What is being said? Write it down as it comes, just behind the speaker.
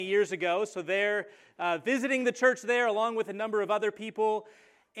years ago, so they're visiting the church there along with a number of other people.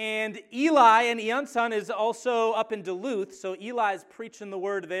 And Eli and Eunsun is also up in Duluth, so Eli's preaching the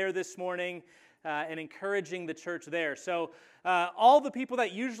word there this morning and encouraging the church there. So all the people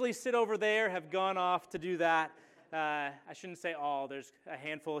that usually sit over there have gone off to do that. I shouldn't say all, there's a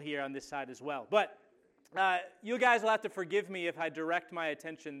handful here on this side as well. But you guys will have to forgive me if I direct my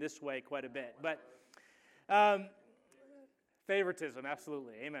attention this way quite a bit. But favoritism,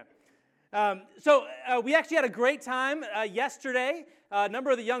 absolutely, amen. So we actually had a great time yesterday. A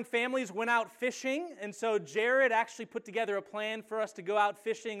number of the young families went out fishing, and so Jared actually put together a plan for us to go out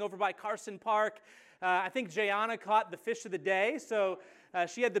fishing over by Carson Park. I think Jayana caught the fish of the day, so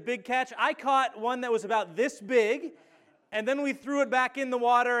she had the big catch. I caught one that was about this big, and then we threw it back in the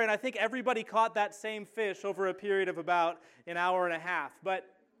water, and I think everybody caught that same fish over a period of about an hour and a half. But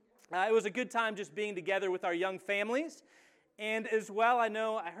it was a good time just being together with our young families. And as well, I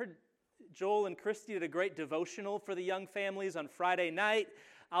heard Joel and Christy did a great devotional for the young families on Friday night.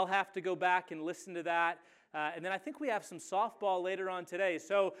 I'll have to go back and listen to that. And then I think we have some softball later on today.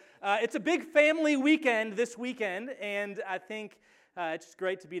 So it's a big family weekend this weekend, and I think it's just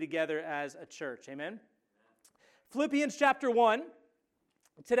great to be together as a church. Amen? Philippians chapter 1.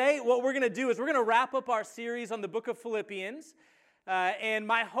 Today, what we're going to do is we're going to wrap up our series on the book of Philippians. And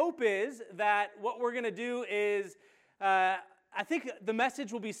my hope is that what we're going to do is I think the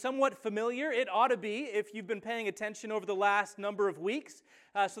message will be somewhat familiar. It ought to be if you've been paying attention over the last number of weeks.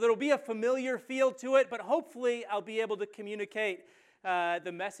 So there will be a familiar feel to it, but hopefully I'll be able to communicate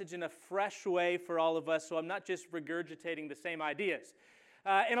the message in a fresh way for all of us, so I'm not just regurgitating the same ideas.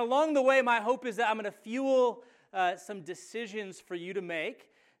 And along the way, my hope is that I'm going to fuel some decisions for you to make.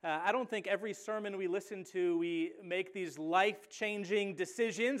 I don't think every sermon we listen to, we make these life-changing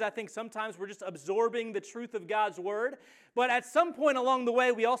decisions. I think sometimes we're just absorbing the truth of God's Word. But at some point along the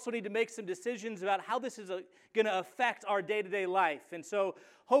way, we also need to make some decisions about how this is going to affect our day-to-day life. And so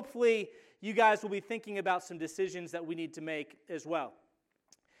hopefully you guys will be thinking about some decisions that we need to make as well.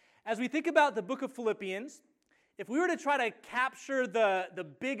 As we think about the book of Philippians, if we were to try to capture the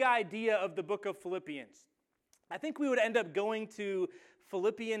big idea of the book of Philippians, I think we would end up going to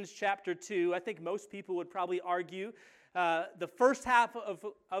Philippians chapter 2. I think most people would probably argue the first half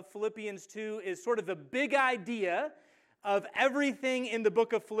of Philippians 2 is sort of the big idea of everything in the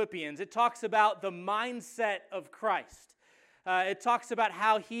book of Philippians. It talks about the mindset of Christ. It talks about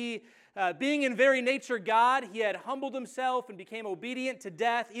how he, being in very nature God, he had humbled himself and became obedient to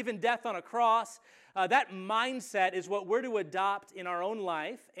death, even death on a cross. That mindset is what we're to adopt in our own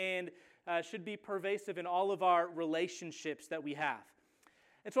life and should be pervasive in all of our relationships that we have.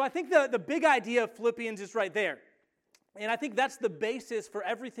 And so I think the big idea of Philippians is right there. And I think that's the basis for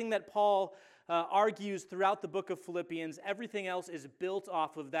everything that Paul argues throughout the book of Philippians. Everything else is built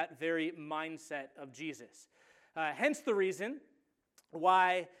off of that very mindset of Jesus. Hence the reason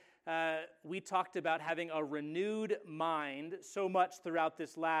why we talked about having a renewed mind so much throughout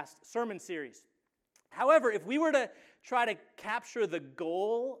this last sermon series. However, if we were to try to capture the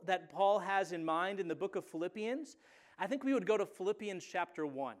goal that Paul has in mind in the book of Philippians, I think we would go to Philippians chapter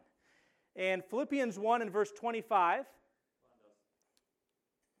 1. And Philippians 1 and verse 25.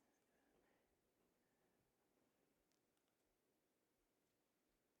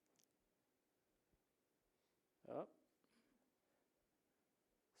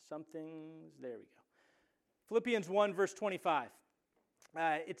 There we go. Philippians 1 verse 25.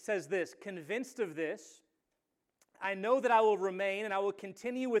 It says this, "Convinced of this, I know that I will remain and I will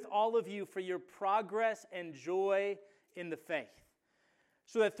continue with all of you for your progress and joy in the faith,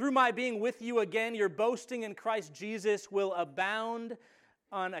 so that through my being with you again, your boasting in Christ Jesus will abound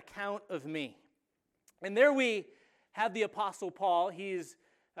on account of me." And there we have the Apostle Paul. He's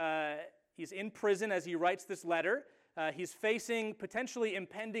in prison as he writes this letter. He's facing potentially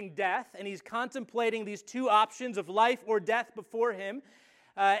impending death, and he's contemplating these two options of life or death before him.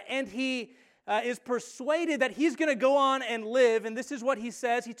 And he is persuaded that he's going to go on and live, and this is what he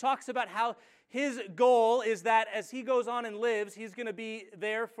says. He talks about how his goal is that as he goes on and lives, he's going to be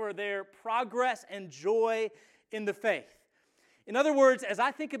there for their progress and joy in the faith. In other words, as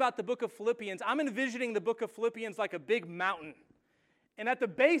I think about the book of Philippians, I'm envisioning the book of Philippians like a big mountain. And at the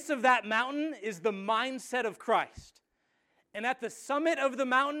base of that mountain is the mindset of Christ. And at the summit of the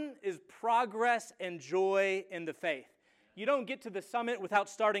mountain is progress and joy in the faith. You don't get to the summit without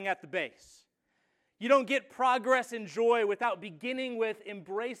starting at the base. You don't get progress and joy without beginning with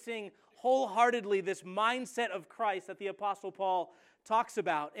embracing wholeheartedly this mindset of Christ that the Apostle Paul talks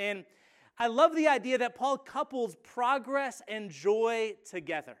about. And I love the idea that Paul couples progress and joy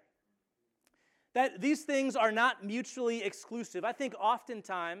together. That these things are not mutually exclusive. I think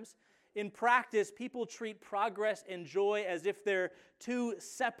oftentimes in practice, people treat progress and joy as if they're two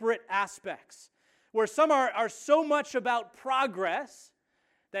separate aspects, where some are so much about progress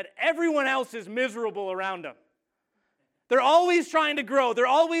that everyone else is miserable around them. They're always trying to grow. They're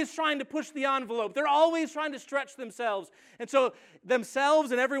always trying to push the envelope. They're always trying to stretch themselves. And so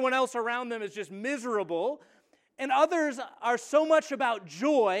themselves and everyone else around them is just miserable. And others are so much about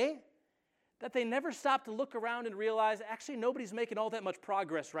joy that they never stop to look around and realize, actually, nobody's making all that much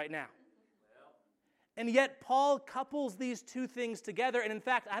progress right now. And yet, Paul couples these two things together. And in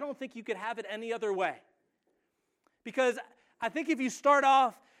fact, I don't think you could have it any other way. Because I think if you start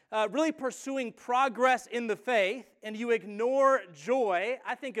off really pursuing progress in the faith and you ignore joy,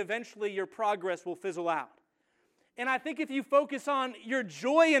 I think eventually your progress will fizzle out. And I think if you focus on your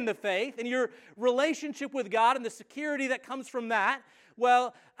joy in the faith and your relationship with God and the security that comes from that,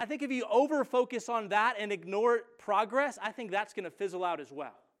 well, I think if you over-focus on that and ignore progress, I think that's going to fizzle out as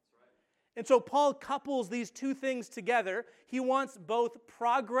well. And so Paul couples these two things together. He wants both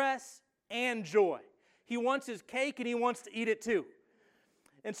progress and joy. He wants his cake and he wants to eat it too.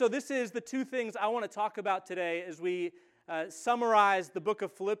 And so this is the two things I want to talk about today as we summarize the book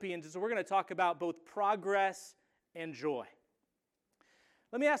of Philippians. So we're going to talk about both progress and joy.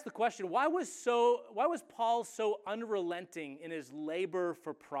 Let me ask the question, why was Paul so unrelenting in his labor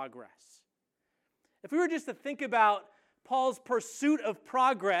for progress? If we were just to think about Paul's pursuit of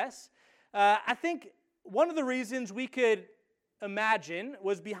progress, I think one of the reasons we could imagine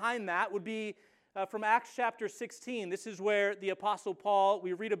was behind that would be from Acts chapter 16. This is where the Apostle Paul,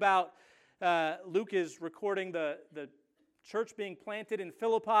 we read about, Luke is recording the church being planted in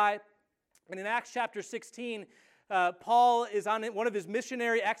Philippi. And in Acts chapter 16, Paul is on one of his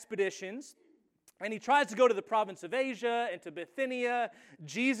missionary expeditions, and he tries to go to the province of Asia and to Bithynia.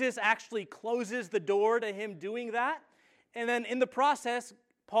 Jesus actually closes the door to him doing that. And then in the process,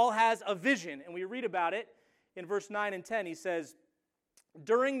 Paul has a vision, and we read about it in verse 9 and 10. He says,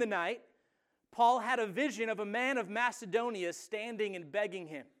 "During the night, Paul had a vision of a man of Macedonia standing and begging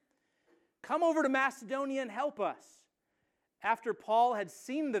him, 'Come over to Macedonia and help us.' After Paul had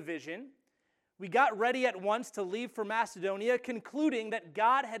seen the vision, we got ready at once to leave for Macedonia, concluding that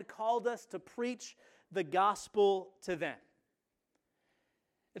God had called us to preach the gospel to them."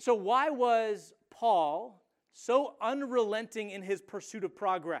 And so why was Paul so unrelenting in his pursuit of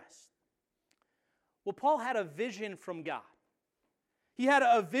progress? Well, Paul had a vision from God. He had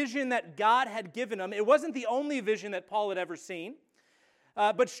a vision that God had given him. It wasn't the only vision that Paul had ever seen.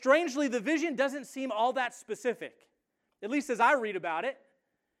 But strangely, the vision doesn't seem all that specific, at least as I read about it.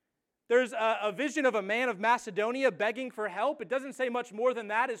 There's a vision of a man of Macedonia begging for help. It doesn't say much more than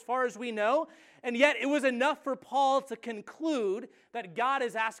that as far as we know. And yet it was enough for Paul to conclude that God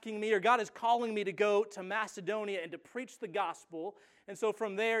is asking me, or God is calling me to go to Macedonia and to preach the gospel. And so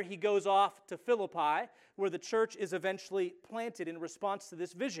from there he goes off to Philippi, where the church is eventually planted in response to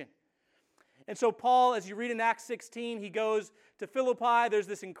this vision. And so Paul, as you read in Acts 16, he goes to Philippi. There's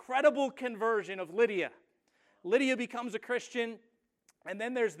this incredible conversion of Lydia. Lydia becomes a Christian, and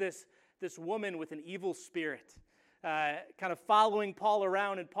then there's this woman with an evil spirit kind of following Paul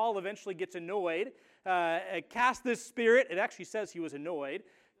around, and Paul eventually gets annoyed, casts this spirit. It actually says he was annoyed.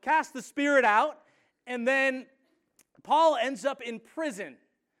 Cast the spirit out, and then Paul ends up in prison.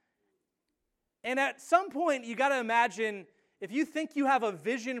 And at some point, you got to imagine, if you think you have a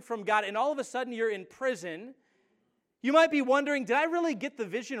vision from God and all of a sudden you're in prison, you might be wondering, did I really get the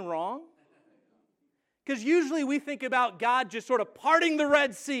vision wrong? Because usually we think about God just sort of parting the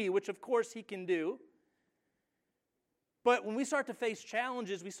Red Sea, which of course he can do. But when we start to face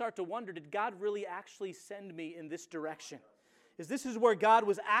challenges, we start to wonder, did God really actually send me in this direction? This is where God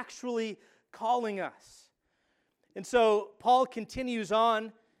was actually calling us? And so Paul continues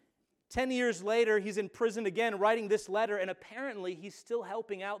on. 10 years later, he's in prison again, writing this letter, and apparently he's still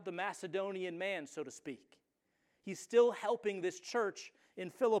helping out the Macedonian man, so to speak. He's still helping this church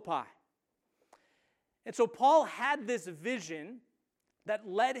in Philippi. And so Paul had this vision that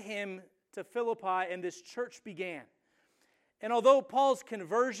led him to Philippi, and this church began. And although Paul's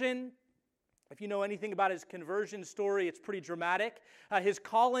conversion, if you know anything about his conversion story, it's pretty dramatic. His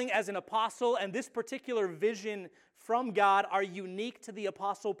calling as an apostle and this particular vision from God are unique to the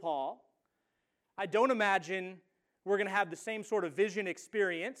Apostle Paul. I don't imagine we're going to have the same sort of vision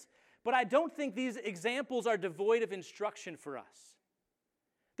experience, but I don't think these examples are devoid of instruction for us.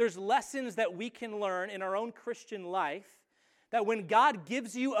 There's lessons that we can learn in our own Christian life that when God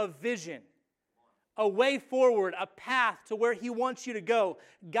gives you a vision, a way forward, a path to where he wants you to go,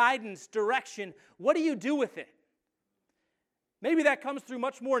 guidance, direction, what do you do with it? Maybe that comes through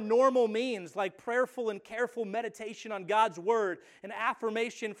much more normal means, like prayerful and careful meditation on God's word and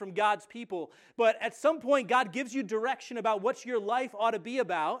affirmation from God's people. But at some point, God gives you direction about what your life ought to be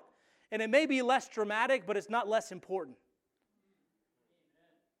about, and it may be less dramatic, but it's not less important.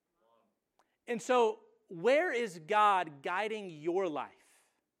 And so, where is God guiding your life?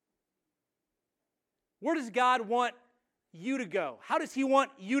 Where does God want you to go? How does He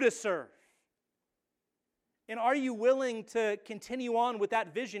want you to serve? And are you willing to continue on with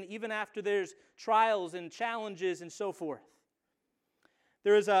that vision even after there's trials and challenges and so forth?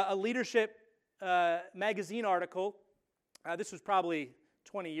 There is a leadership magazine article. This was probably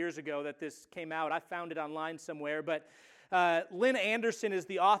 20 years ago that this came out. I found it online somewhere. But Lynn Anderson is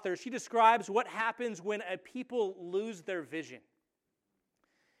the author. She describes what happens when a people lose their vision.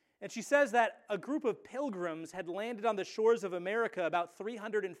 And she says that a group of pilgrims had landed on the shores of America about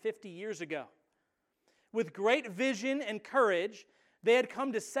 350 years ago. With great vision and courage, they had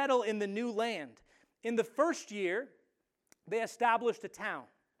come to settle in the new land. In the first year, they established a town.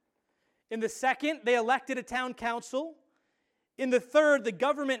 In the second, they elected a town council. In the third, the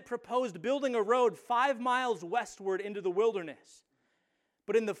government proposed building a road 5 miles westward into the wilderness.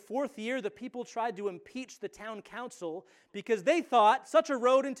 But in the fourth year, the people tried to impeach the town council because they thought such a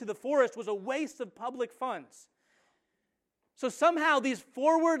road into the forest was a waste of public funds. So somehow these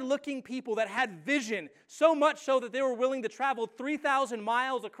forward-looking people that had vision, so much so that they were willing to travel 3,000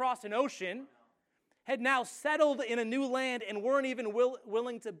 miles across an ocean, had now settled in a new land and weren't even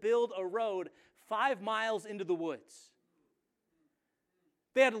willing to build a road 5 miles into the woods.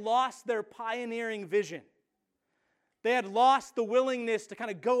 They had lost their pioneering vision. They had lost the willingness to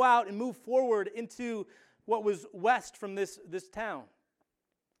kind of go out and move forward into what was west from this town.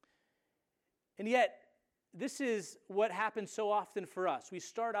 And yet, this is what happens so often for us. We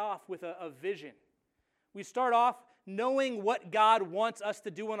start off with a vision. We start off knowing what God wants us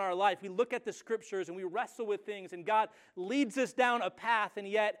to do in our life. We look at the scriptures and we wrestle with things, and God leads us down a path, and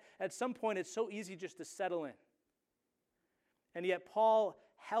yet at some point it's so easy just to settle in. And yet Paul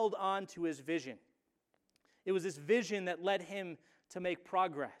held on to his vision. It was this vision that led him to make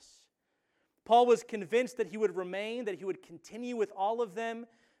progress. Paul was convinced that he would remain, that he would continue with all of them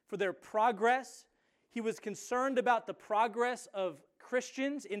for their progress. He was concerned about the progress of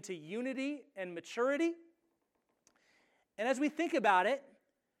Christians into unity and maturity. And as we think about it,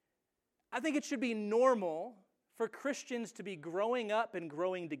 I think it should be normal for Christians to be growing up and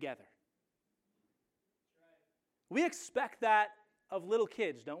growing together. We expect that of little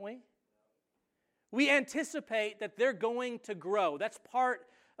kids, don't we? We anticipate that they're going to grow. That's part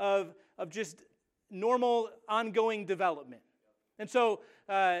of just normal ongoing development. And so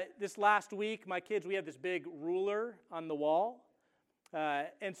this last week, my kids, we had this big ruler on the wall.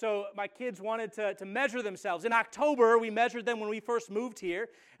 And so my kids wanted to measure themselves. In October, we measured them when we first moved here,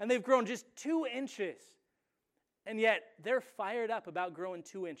 and they've grown just 2 inches. And yet, they're fired up about growing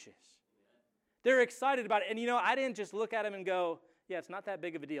 2 inches. They're excited about it. And I didn't just look at them and go, yeah, it's not that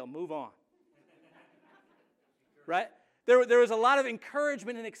big of a deal. Move on. Right? There was a lot of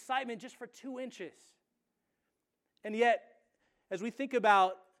encouragement and excitement just for 2 inches. And yet, as we think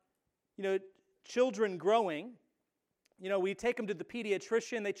about, children growing, we take them to the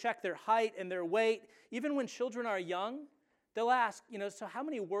pediatrician, they check their height and their weight. Even when children are young, they'll ask, so how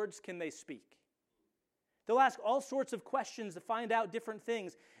many words can they speak? They'll ask all sorts of questions to find out different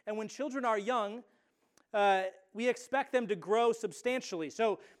things. And when children are young, we expect them to grow substantially.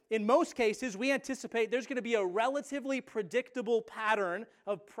 So in most cases, we anticipate there's going to be a relatively predictable pattern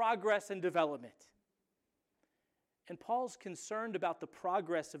of progress and development. And Paul's concerned about the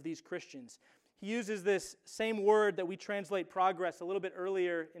progress of these Christians. He uses this same word that we translate progress a little bit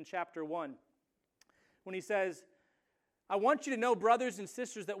earlier in chapter 1 when he says, I want you to know, brothers and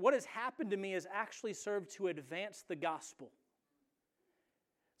sisters, that what has happened to me has actually served to advance the gospel.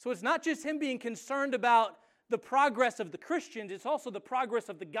 So it's not just him being concerned about the progress of the Christians, it's also the progress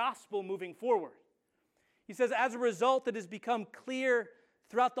of the gospel moving forward. He says, as a result, it has become clear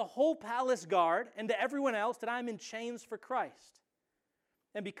throughout the whole palace guard and to everyone else that I'm in chains for Christ.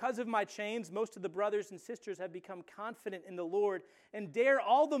 And because of my chains, most of the brothers and sisters have become confident in the Lord and dare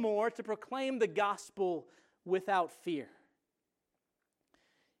all the more to proclaim the gospel without fear.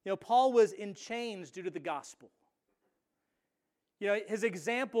 Paul was in chains due to the gospel. His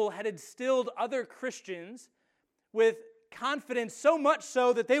example had instilled other Christians with confidence, so much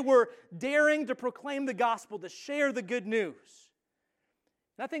so that they were daring to proclaim the gospel, to share the good news.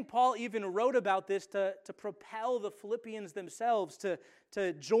 And I think Paul even wrote about this to propel the Philippians themselves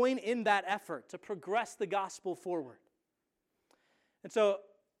to join in that effort, to progress the gospel forward. And so,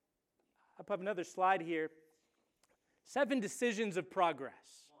 I'll have another slide here. 7 decisions of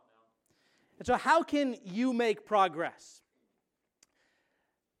progress. And so how can you make progress?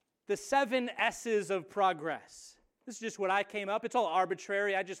 The 7 S's of progress. This is just what I came up. It's all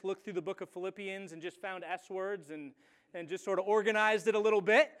arbitrary. I just looked through the book of Philippians and just found S words and just sort of organized it a little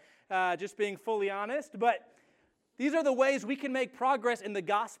bit, just being fully honest. But these are the ways we can make progress in the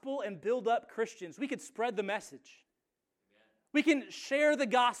gospel and build up Christians. We could spread the message. We can share the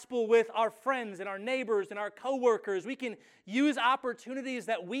gospel with our friends and our neighbors and our coworkers. We can use opportunities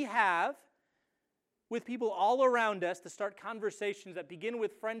that we have with people all around us to start conversations that begin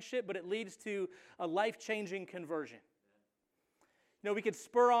with friendship, but it leads to a life-changing conversion. You know, we could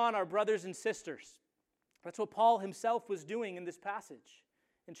spur on our brothers and sisters. That's what Paul himself was doing in this passage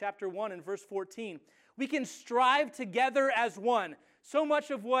in chapter 1 and verse 14. We can strive together as one. So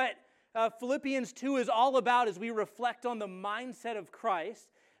much of what Philippians 2 is all about as we reflect on the mindset of Christ,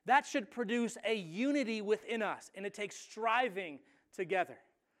 that should produce a unity within us, and it takes striving together.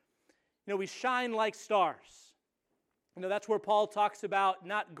 You know, we shine like stars. You know, that's where Paul talks about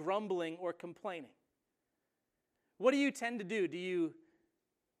not grumbling or complaining. What do you tend to do? Do you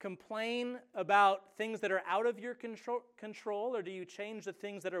complain about things that are out of your control, or do you change the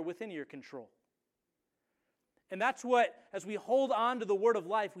things that are within your control? And that's what, as we hold on to the word of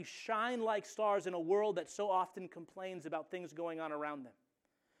life, we shine like stars in a world that so often complains about things going on around them.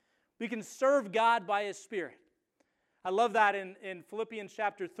 We can serve God by His Spirit. I love that in Philippians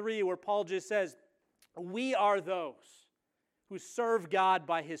chapter 3 where Paul just says, we are those who serve God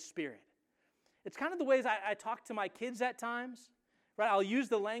by His Spirit. It's kind of the ways I talk to my kids at times. Right? I'll use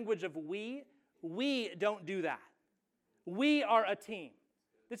the language of we. We don't do that. We are a team.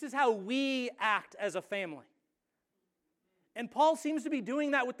 This is how we act as a family. And Paul seems to be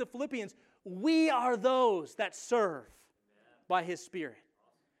doing that with the Philippians. We are those that serve by His Spirit.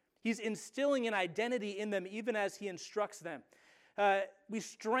 He's instilling an identity in them even as He instructs them. We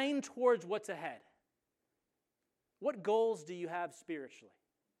strain towards what's ahead. What goals do you have spiritually?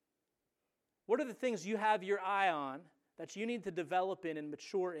 What are the things you have your eye on that you need to develop in and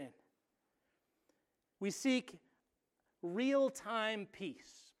mature in? We seek real-time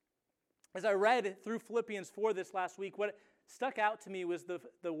peace. As I read through Philippians 4 this last week, what stuck out to me was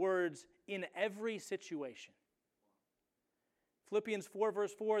the words, in every situation. Philippians 4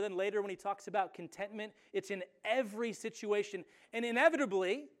 verse 4, then later when he talks about contentment, it's in every situation. And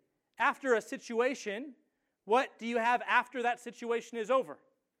inevitably, after a situation, what do you have after that situation is over?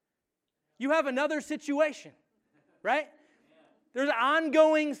 You have another situation, right? There's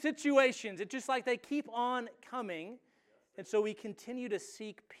ongoing situations. It's just like they keep on coming. And so we continue to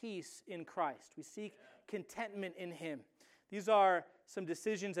seek peace in Christ. We seek contentment in Him. These are some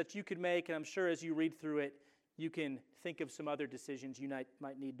decisions that you could make, and I'm sure as you read through it, you can think of some other decisions you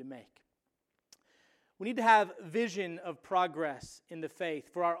might need to make. We need to have vision of progress in the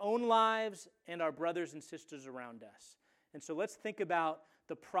faith for our own lives and our brothers and sisters around us. And so let's think about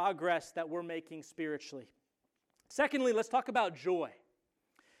the progress that we're making spiritually. Secondly, let's talk about joy.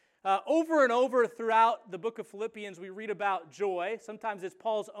 Over and over throughout the book of Philippians, we read about joy. Sometimes it's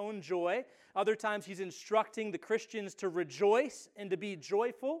Paul's own joy. Other times he's instructing the Christians to rejoice and to be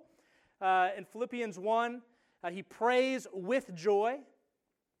joyful. In Philippians 1, he prays with joy.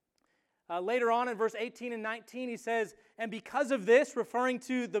 Later on in verse 18 and 19, he says, and because of this, referring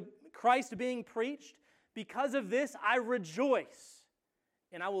to the Christ being preached, because of this I rejoice,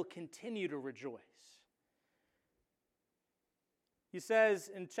 and I will continue to rejoice. He says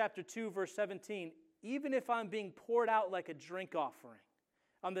in chapter 2, verse 17, even if I'm being poured out like a drink offering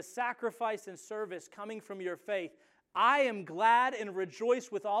on the sacrifice and service coming from your faith, I am glad and rejoice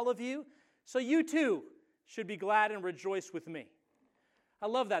with all of you, so you too should be glad and rejoice with me. I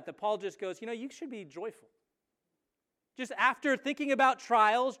love that Paul just goes, you should be joyful. Just after thinking about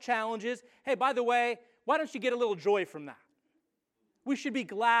trials, challenges, hey, by the way, why don't you get a little joy from that? We should be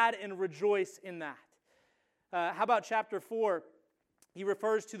glad and rejoice in that. How about chapter 4? He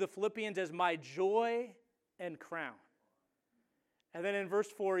refers to the Philippians as my joy and crown. And then in verse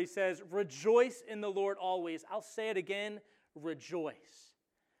 4 he says, rejoice in the Lord always. I'll say it again, rejoice.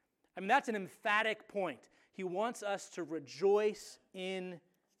 I mean, that's an emphatic point. He wants us to rejoice in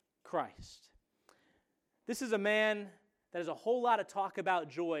Christ. This is a man that has a whole lot of talk about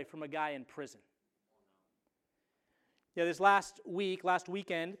joy from a guy in prison. Yeah, this last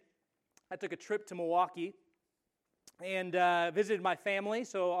weekend, I took a trip to Milwaukee and visited my family.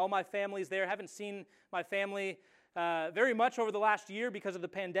 So all my family's there. Haven't seen my family very much over the last year because of the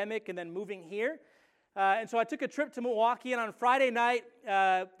pandemic and then moving here. And so I took a trip to Milwaukee, and on Friday night,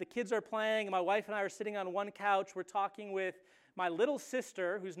 the kids are playing, and my wife and I are sitting on one couch. We're talking with my little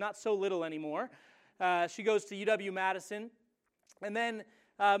sister, who's not so little anymore, She goes to UW-Madison. And then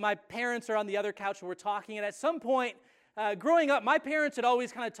my parents are on the other couch and we're talking. And at some point, growing up, my parents had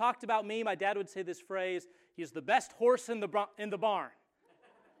always kind of talked about me. My dad would say this phrase, he's the best horse in the barn.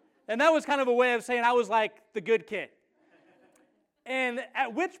 And that was kind of a way of saying I was like the good kid. And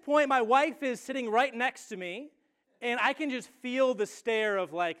at which point my wife is sitting right next to me, and I can just feel the stare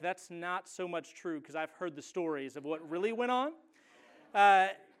of like, that's not so much true because I've heard the stories of what really went on.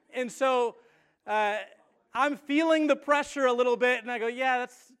 And so I'm feeling the pressure a little bit, and I go, yeah,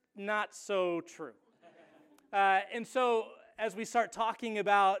 that's not so true. And so as we start talking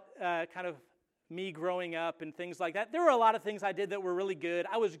about kind of me growing up and things like that, there were a lot of things I did that were really good.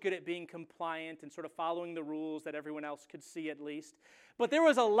 I was good at being compliant and sort of following the rules that everyone else could see at least. But there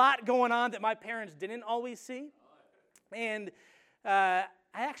was a lot going on that my parents didn't always see. And I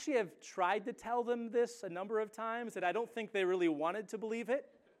actually have tried to tell them this a number of times, and I don't think they really wanted to believe it.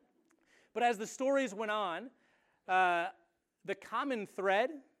 But as the stories went on, the common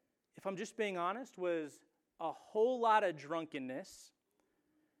thread, if I'm just being honest, was a whole lot of drunkenness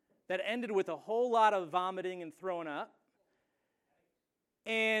that ended with a whole lot of vomiting and throwing up.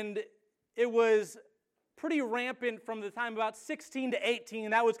 And it was pretty rampant from the time about 16 to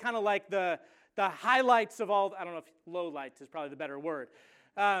 18. That was kind of like the highlights of all, I don't know if lowlights is probably the better word.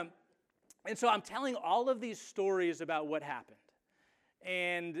 And so I'm telling all of these stories about what happened.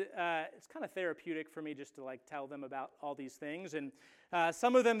 And it's kind of therapeutic for me just to like tell them about all these things. And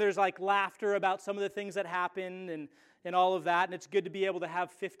some of them there's like laughter about some of the things that happened and all of that. And it's good to be able to have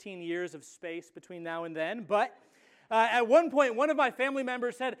 15 years of space between now and then. But at one point, one of my family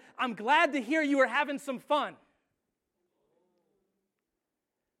members said, "I'm glad to hear you were having some fun."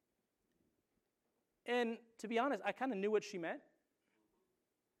 And to be honest, I kind of knew what she meant.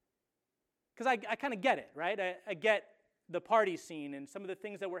 Because I kind of get it, right? I get the party scene and some of the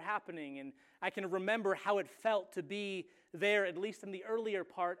things that were happening, and I can remember how it felt to be there, at least in the earlier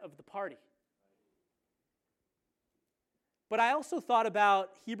part of the party. But I also thought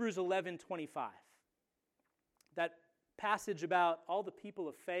about Hebrews 11:25, that passage about all the people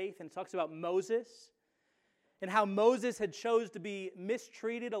of faith, and it talks about Moses and how Moses had chose to be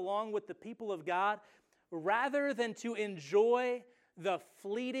mistreated along with the people of God rather than to enjoy the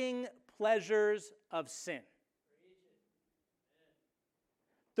fleeting pleasures of sin.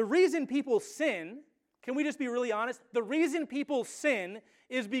 The reason people sin, can we just be really honest? The reason people sin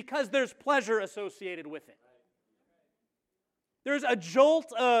is because there's pleasure associated with it. There's a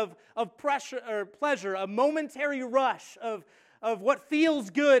jolt of pressure or pleasure, a momentary rush of what feels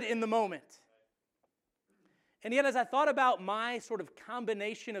good in the moment. And yet, as I thought about my sort of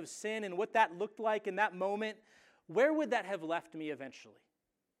combination of sin and what that looked like in that moment, where would that have left me eventually?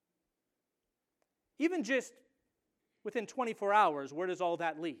 Even just within 24 hours, where does all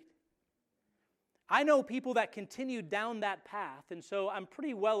that lead? I know people that continue down that path, and so I'm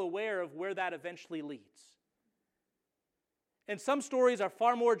pretty well aware of where that eventually leads. And some stories are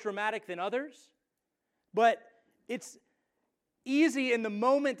far more dramatic than others, but it's easy in the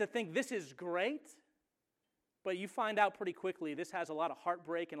moment to think this is great, but you find out pretty quickly this has a lot of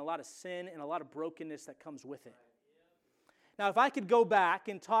heartbreak and a lot of sin and a lot of brokenness that comes with it. Now, if I could go back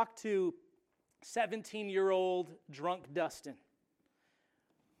and talk to 17-year-old drunk Dustin,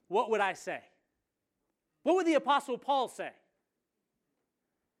 what would I say? What would the Apostle Paul say?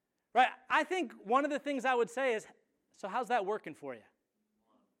 Right? I think one of the things I would say is, so how's that working for you?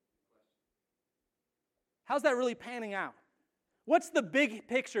 How's that really panning out? What's the big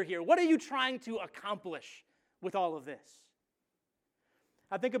picture here? What are you trying to accomplish with all of this?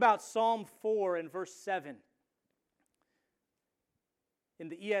 I think about Psalm 4 and verse 7. In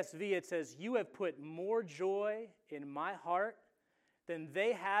the ESV, it says, "You have put more joy in my heart than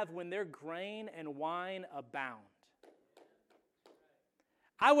they have when their grain and wine abound."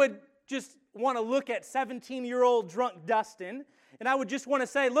 I would just want to look at 17-year-old drunk Dustin, and I would just want to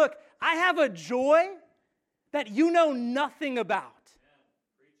say, look, I have a joy that you know nothing about.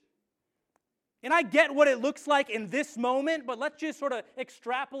 And I get what it looks like in this moment, but let's just sort of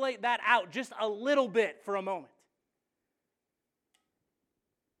extrapolate that out just a little bit for a moment.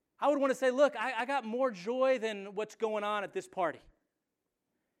 I would want to say, look, I got more joy than what's going on at this party.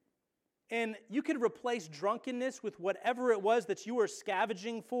 And you could replace drunkenness with whatever it was that you were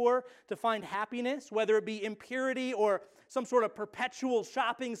scavenging for to find happiness, whether it be impurity or some sort of perpetual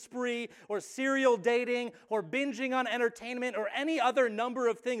shopping spree or serial dating or binging on entertainment or any other number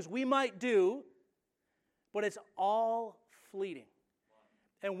of things we might do, but it's all fleeting.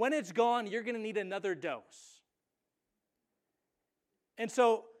 And when it's gone, you're going to need another dose. And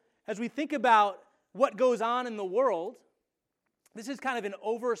so, as we think about what goes on in the world, this is kind of an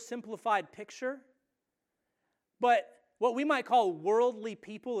oversimplified picture, But what we might call worldly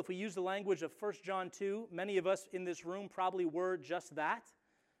people, if we use the language of 1 John 2, many of us in this room probably were just that.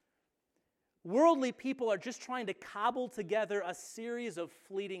 Worldly people are just trying to cobble together a series of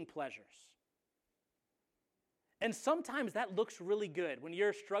fleeting pleasures. And sometimes that looks really good. When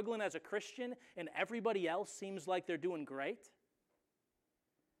you're struggling as a Christian and everybody else seems like they're doing great,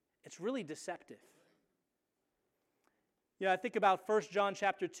 it's really deceptive. I think about 1 John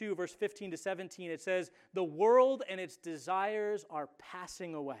chapter 2, verse 15 to 17. It says, "The world and its desires are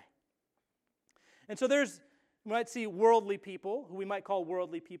passing away." And so we might see worldly people, who we might call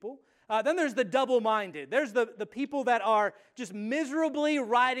worldly people. Then there's the double-minded. There's the people that are just miserably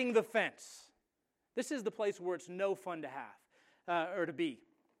riding the fence. This is the place where it's no fun to have or to be.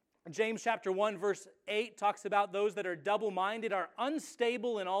 James chapter 1, verse 8 talks about those that are double-minded are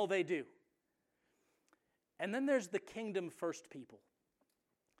unstable in all they do. And then there's the kingdom first people.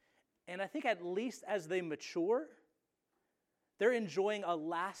 And I think at least as they mature, they're enjoying a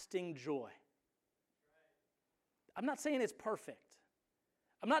lasting joy. I'm not saying it's perfect.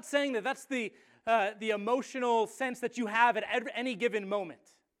 I'm not saying that that's the emotional sense that you have at any given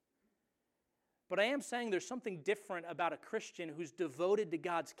moment. But I am saying there's something different about a Christian who's devoted to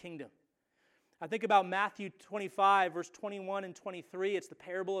God's kingdom. I think about Matthew 25, verse 21 and 23. It's the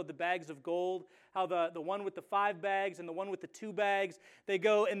parable of the bags of gold, how the one with the 5 bags and the one with the 2 bags, they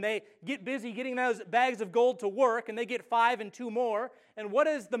go and they get busy getting those bags of gold to work, and they get 5 and 2 more. And what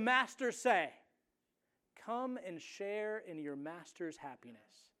does the master say? Come and share in your master's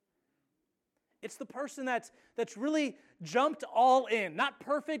happiness. It's the person that's really jumped all in. Not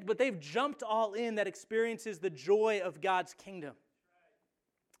perfect, but they've jumped all in that experiences the joy of God's kingdom.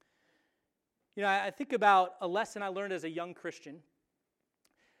 I think about a lesson I learned as a young Christian.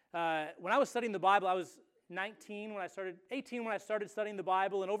 When I was studying the Bible, I was 18 when I started studying the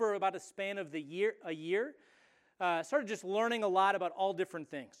Bible, and over about a span of a year, I started just learning a lot about all different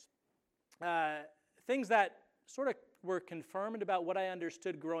things. Things that sort of were confirmed about what I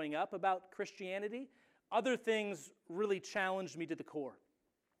understood growing up about Christianity. Other things really challenged me to the core.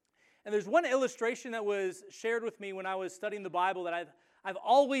 And there's one illustration that was shared with me when I was studying the Bible that I've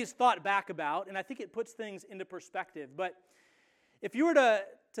always thought back about, and I think it puts things into perspective. But if you were to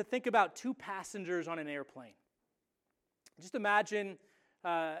think about 2 passengers on an airplane, just imagine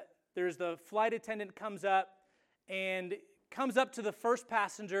there's the flight attendant comes up to the first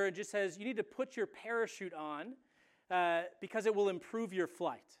passenger and just says, you need to put your parachute on because it will improve your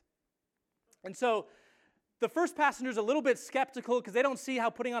flight. And so the first passenger is a little bit skeptical because they don't see how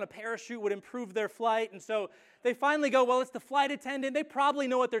putting on a parachute would improve their flight. And so they finally go, well, it's the flight attendant. They probably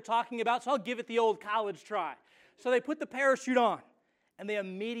know what they're talking about, so I'll give it the old college try. So they put the parachute on, and they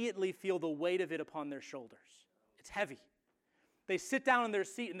immediately feel the weight of it upon their shoulders. It's heavy. They sit down in their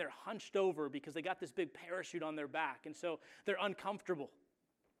seat, and they're hunched over because they got this big parachute on their back, and so they're uncomfortable.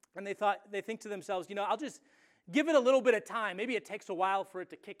 And they think to themselves, I'll just give it a little bit of time. Maybe it takes a while for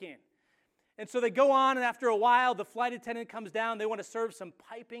it to kick in. And so they go on, and after a while, the flight attendant comes down. They want to serve some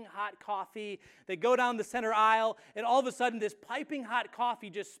piping hot coffee. They go down the center aisle, and all of a sudden, this piping hot coffee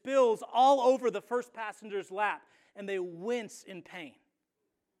just spills all over the first passenger's lap, and they wince in pain.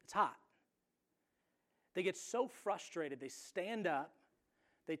 It's hot. They get so frustrated, they stand up,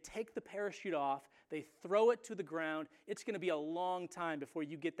 they take the parachute off, they throw it to the ground. It's going to be a long time before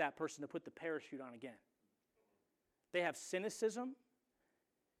you get that person to put the parachute on again. They have cynicism,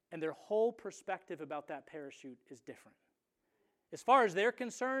 and their whole perspective about that parachute is different. As far as they're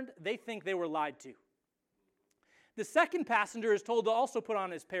concerned, they think they were lied to. The second passenger is told to also put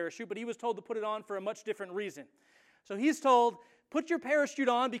on his parachute, but he was told to put it on for a much different reason. So he's told, put your parachute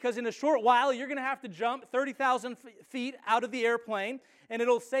on because in a short while you're going to have to jump 30,000 feet out of the airplane, and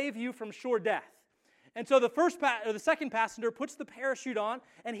it'll save you from sure death. And so the second passenger puts the parachute on,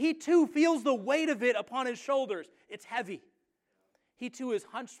 and he too feels the weight of it upon his shoulders. It's heavy. He too is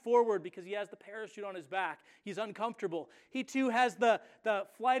hunched forward because he has the parachute on his back. He's uncomfortable. He too has the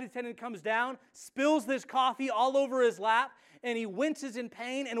flight attendant comes down, spills this coffee all over his lap, and he winces in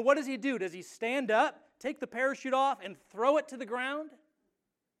pain. And what does he do? Does he stand up, take the parachute off, and throw it to the ground?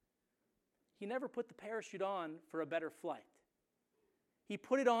 He never put the parachute on for a better flight. He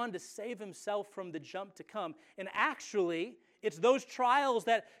put it on to save himself from the jump to come. And actually, it's those trials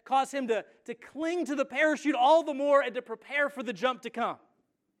that cause him to cling to the parachute all the more and to prepare for the jump to come.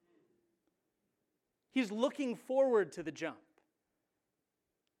 He's looking forward to the jump.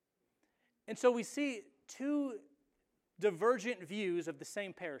 And so we see 2 divergent views of the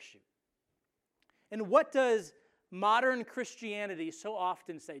same parachute. And what does modern Christianity so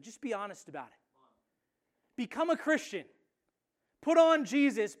often say? Just be honest about it. Become a Christian. Put on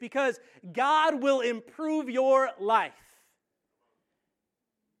Jesus because God will improve your life.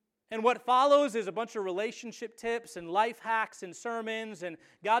 And what follows is a bunch of relationship tips and life hacks and sermons, and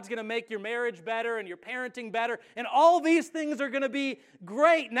God's going to make your marriage better and your parenting better, and all these things are going to be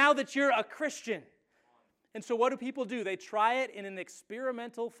great now that you're a Christian. And so what do people do? They try it in an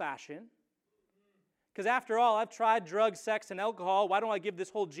experimental fashion. Because after all, I've tried drugs, sex, and alcohol. Why don't I give this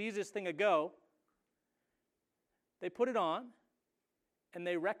whole Jesus thing a go? They put it on, and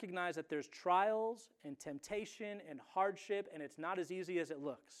they recognize that there's trials and temptation and hardship, and it's not as easy as it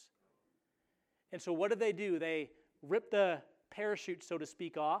looks. And so what do? They rip the parachute, so to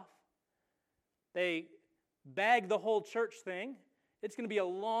speak, off. They bag the whole church thing. It's going to be a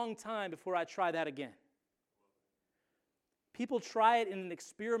long time before I try that again. People try it in an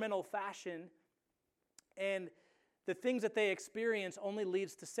experimental fashion, and the things that they experience only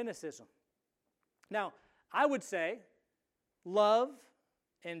leads to cynicism. Now, I would say love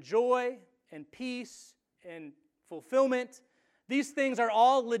and joy and peace and fulfillment, these things are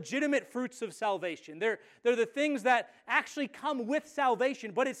all legitimate fruits of salvation. They're the things that actually come with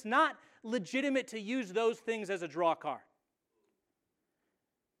salvation, but it's not legitimate to use those things as a draw card.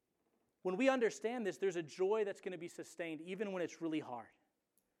 When we understand this, there's a joy that's going to be sustained even when it's really hard.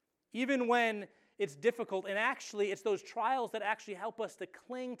 Even when it's difficult. And actually, it's those trials that actually help us to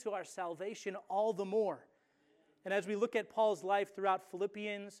cling to our salvation all the more. And as we look at Paul's life throughout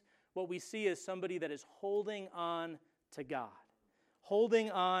Philippians, what we see is somebody that is holding on to God.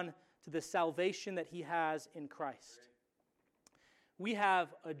 Holding on to the salvation that he has in Christ. We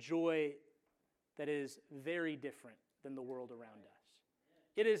have a joy that is very different than the world around us.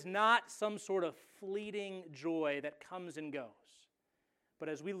 It is not some sort of fleeting joy that comes and goes. But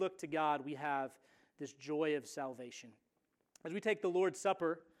as we look to God, we have this joy of salvation. As we take the Lord's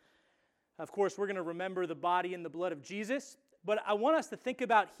Supper, of course, we're going to remember the body and the blood of Jesus. But I want us to think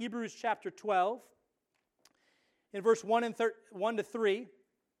about Hebrews chapter 12. In verse 1 to 3,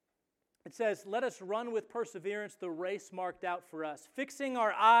 it says, "Let us run with perseverance the race marked out for us, fixing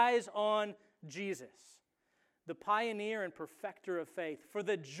our eyes on Jesus, the pioneer and perfecter of faith. For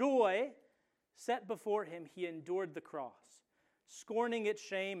the joy set before him, he endured the cross, scorning its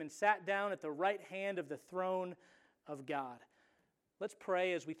shame, and sat down at the right hand of the throne of God." Let's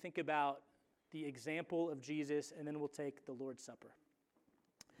pray as we think about the example of Jesus, and then we'll take the Lord's Supper.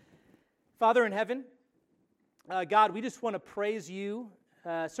 Father in heaven, God, we just want to praise you,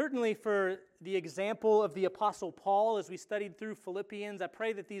 certainly for the example of the Apostle Paul as we studied through Philippians. I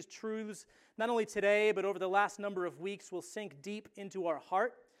pray that these truths, not only today, but over the last number of weeks, will sink deep into our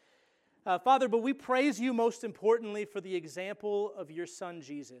heart. Father, but we praise you most importantly for the example of your Son,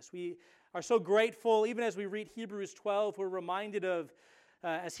 Jesus. We are so grateful, even as we read Hebrews 12, we're reminded of,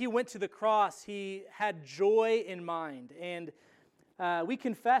 as he went to the cross, he had joy in mind. And we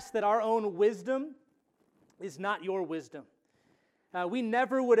confess that our own wisdom is not your wisdom. We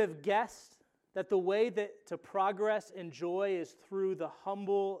never would have guessed that the way that to progress in joy is through the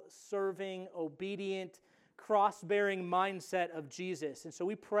humble, serving, obedient, cross-bearing mindset of Jesus. And so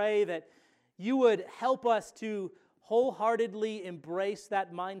we pray that you would help us to wholeheartedly embrace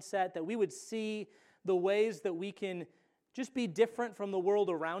that mindset, that we would see the ways that we can just be different from the world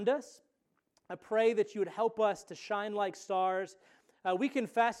around us. I pray that you would help us to shine like stars. We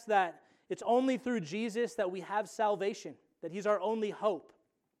confess that it's only through Jesus that we have salvation, that he's our only hope.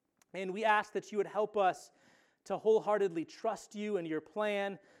 And we ask that you would help us to wholeheartedly trust you and your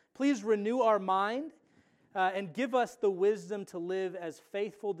plan. Please renew our mind and give us the wisdom to live as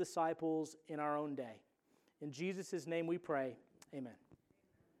faithful disciples in our own day. In Jesus' name we pray, amen.